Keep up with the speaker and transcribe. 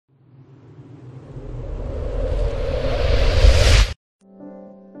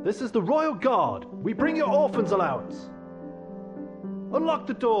This is the Royal Guard. We bring your orphans allowance. Unlock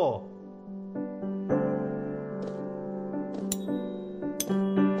the door.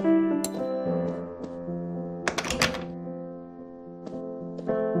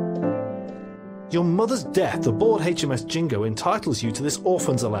 Your mother's death aboard HMS Jingo entitles you to this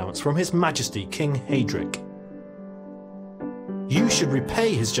orphan's allowance from His Majesty King Hadric. You should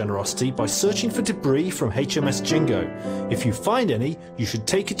repay his generosity by searching for debris from HMS Jingo. If you find any, you should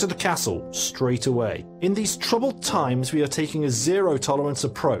take it to the castle straight away. In these troubled times, we are taking a zero-tolerance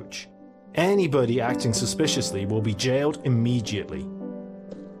approach. Anybody acting suspiciously will be jailed immediately.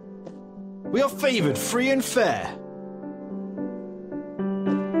 We are favoured free and fair.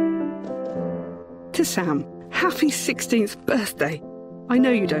 To Sam, happy 16th birthday. I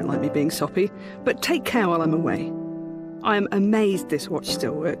know you don't like me being soppy, but take care while I'm away. I am amazed this watch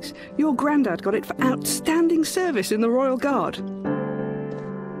still works. Your granddad got it for outstanding service in the Royal Guard.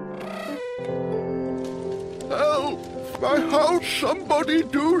 Help! My house, somebody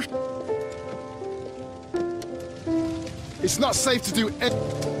do... It's not safe to do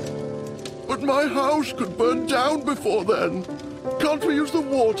But my house could burn down before then. Can't we use the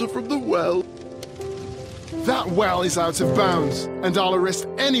water from the well? That well is out of bounds, and I'll arrest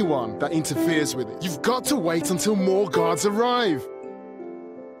anyone that interferes with it. You've got to wait until more guards arrive.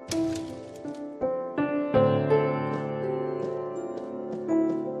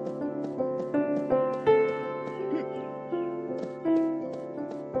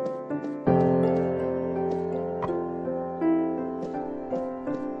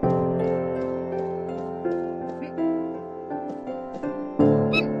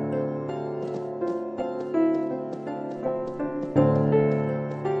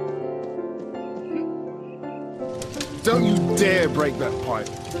 Don't you dare break that pipe.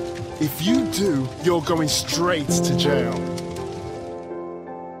 If you do, you're going straight to jail.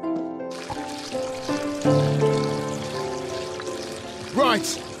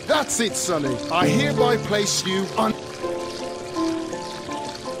 Right, that's it, Sonny. I hereby place you on...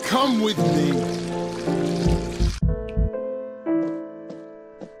 Come with me.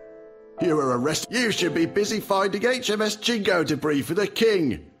 You were arrested. You should be busy finding HMS Jingo debris for the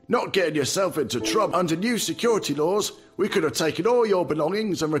king. Not getting yourself into trouble. Under new security laws, we could have taken all your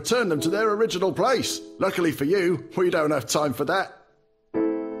belongings and returned them to their original place. Luckily for you, we don't have time for that.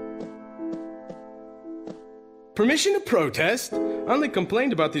 Permission to protest? I only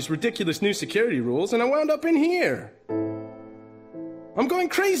complained about these ridiculous new security rules and I wound up in here. I'm going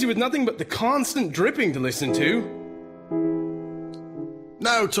crazy with nothing but the constant dripping to listen to.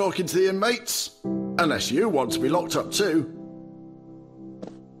 No talking to the inmates. Unless you want to be locked up too.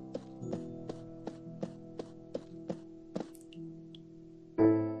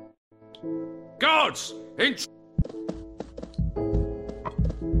 Guards!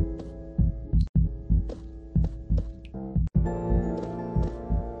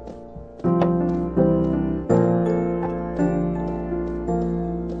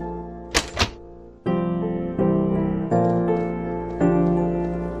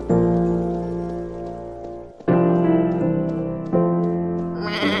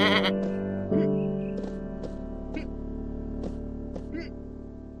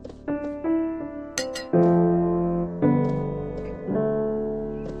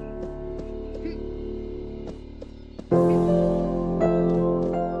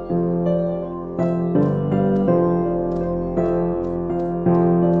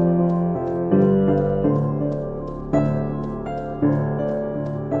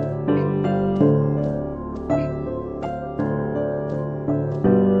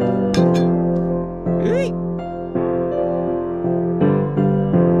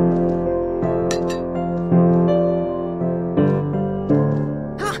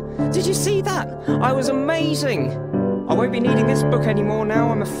 Did you see that? I was amazing. I won't be needing this book anymore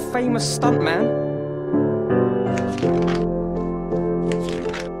now. I'm a famous stuntman.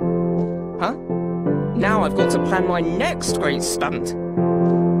 Huh? Now I've got to plan my next great stunt.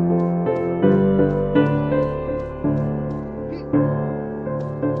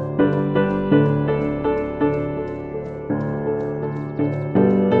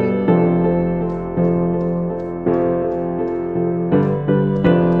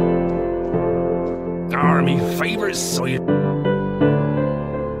 Me favourite side.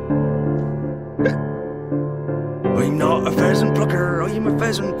 I'm not a pheasant plucker, I'm a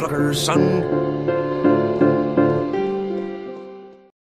pheasant plucker, son.